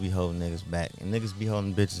bitches do be holding niggas back, and niggas be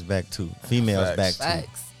holding bitches back too. Females Facts. back too.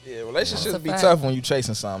 Facts. Yeah, relationships That's a be fact. tough when you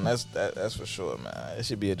chasing something. That's for sure, man. It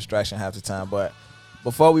should be a distraction half the time. But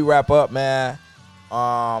before we wrap up, man,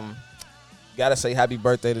 gotta say happy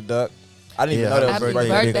birthday to Duck. I didn't even know that was Happy his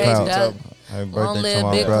birthday, birthday. Duck. Happy Long birthday to live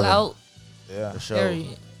my big brother. clout. Yeah. For sure.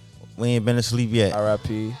 Period. We ain't been asleep yet.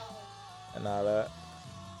 R.I.P. and all that.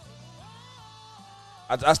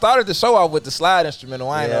 I started the show off with the slide instrumental.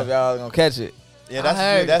 I ain't know if y'all gonna catch it. Yeah, I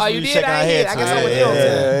heard. that's Oh, what you you did? shaking I our ain't head hear it. I to.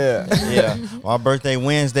 guess I went Yeah. Yeah. My birthday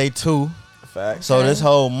Wednesday too. Facts. So this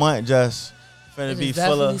whole month just finna It be is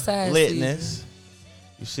full of definitely side litness. season.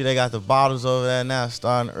 You see they got the bottles over there now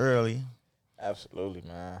starting early. Absolutely,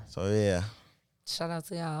 man. So yeah. Shout out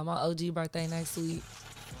to y'all. My OG birthday next week.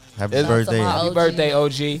 Happy It's- birthday. Some Happy OG. birthday,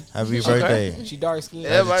 OG. Happy birthday. She dark skinned.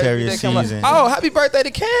 Sagittarius Come on. season. Oh, happy birthday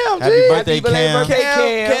to Cam, G. Happy birthday, Happy belated Cam. birthday,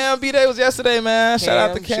 Cam. Cam. B-Day was yesterday, man. Shout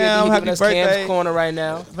out to Cam. Happy birthday. Cam's corner right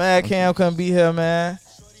now. Man, Cam couldn't be here, man.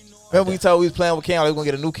 Remember we told we was playing with Cam, we was gonna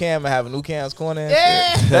get a new Cam and have a new Cam's corner. And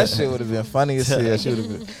Yeah. shit? That shit would have been funny as hell. She would have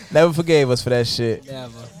been. Never forgave us for that shit.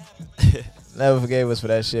 Never. Never forgave us for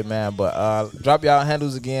that shit, man. But drop y'all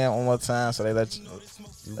handles again one more time so they let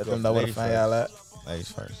them know where to find y'all at.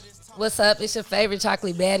 Ladies first. What's up? It's your favorite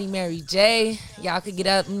chocolate baddie, Mary J. Y'all could get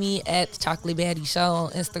up with me at Chocolate Baddie Show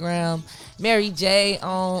on Instagram. Mary J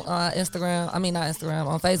on Instagram. I mean, not Instagram.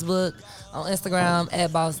 On Facebook. On Instagram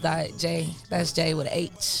at boss.j. That's J with an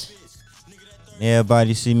H.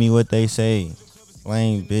 Everybody see me what they say.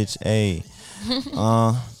 Flame, bitch, A.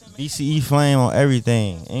 BCE Flame on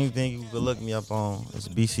everything. Anything you could look me up on, it's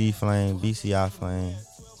BCE Flame, BCI Flame.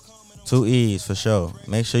 2 E's for sure.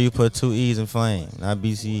 Make sure you put 2 E's in Flame, not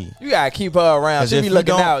BCE. You gotta keep her around. 'Cause She if be you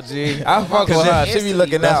looking don't- out, G. I fuck with her. She be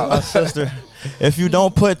looking That's my out. sister. If you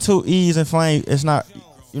don't put 2 E's in Flame, you're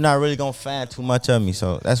not really gonna find too much of me.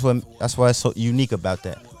 So that's why it's so unique about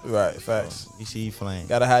that. Right, facts. BCE Flame.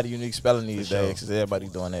 Gotta have the unique spelling these For sure. days because everybody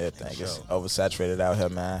doing everything. For It's sure. oversaturated out here,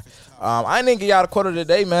 man. I didn't give y'all the quote of the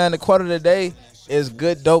day, man. The quote of the day is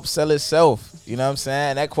 "Good dope sell itself." You know what I'm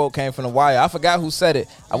saying? That quote came from The Wire. I forgot who said it.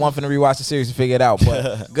 I want to rewatch the series to figure it out.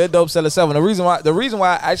 But good dope sell itself. And the reason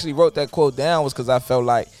why I actually wrote that quote down was because I felt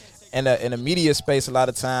like in the media space, a lot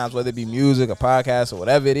of times, whether it be music or podcast or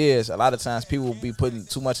whatever it is, a lot of times people will be putting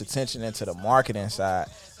too much attention into the marketing side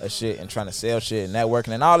of shit and trying to sell shit and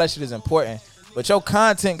networking and all that shit is important. But your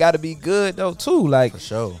content got to be good though too. Like, For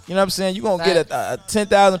sure. you know what I'm saying? You gonna get a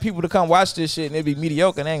 10,000 people to come watch this shit and it be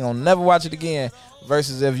mediocre and they ain't gonna never watch it again.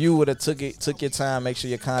 Versus if you would have took your time, make sure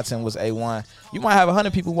your content was A1. You might have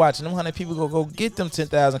 100 people watching. Them 100 people go get them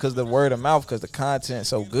 10,000 because the word of mouth, because the content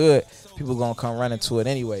so good, people gonna come running to it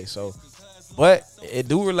anyway. So, but it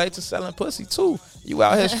do relate to selling pussy too. You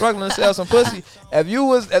out here struggling to sell some pussy.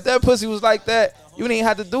 If that pussy was like that, you didn't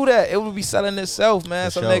have to do that. It would be selling itself,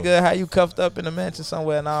 man. For Some sure. nigga had you cuffed up in a mansion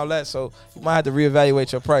somewhere and all that. So you might have to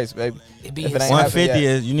reevaluate your price, baby. It be If it ain't 150 happened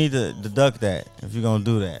yet. is you need to deduct that if you're gonna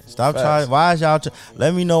do that. Stop Facts. charging. Why is y'all?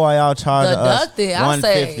 Let me know why y'all charging us Deduct it. I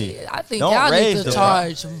 150. say, I think Don't y'all need raise to the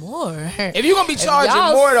charge more. If you're gonna be charging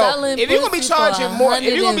y'all more though, selling if you're gonna be pussy charging for more, if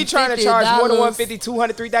you're gonna be trying to charge more than $150, 150,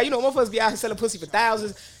 200, 3,000, you know, motherfuckers be out here selling pussy for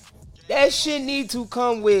thousands. That shit need to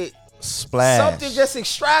come with Splash. something just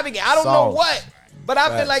extravagant. I don't know Sauce. what, but I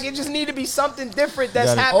feel Facts. like it just need to be something different that's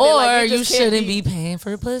gotta- happening. Or like, it you just can't shouldn't be paying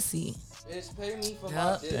for pussy. Bitch, pay me for Yup.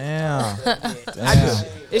 my dick. Damn. I just,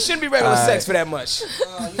 it shouldn't be regular sex for that much.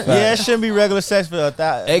 Yeah, it shouldn't be regular sex for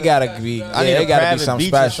 $1,000. It gotta be. I need it a gotta be private something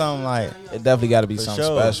beach or special. something like. It definitely gotta be For something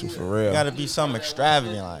sure. special for real. It gotta be something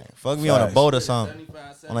extravagant like. Fuck me on a Facts. boat or something,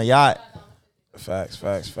 on a yacht. Facts.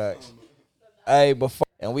 Hey,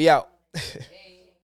 and we out.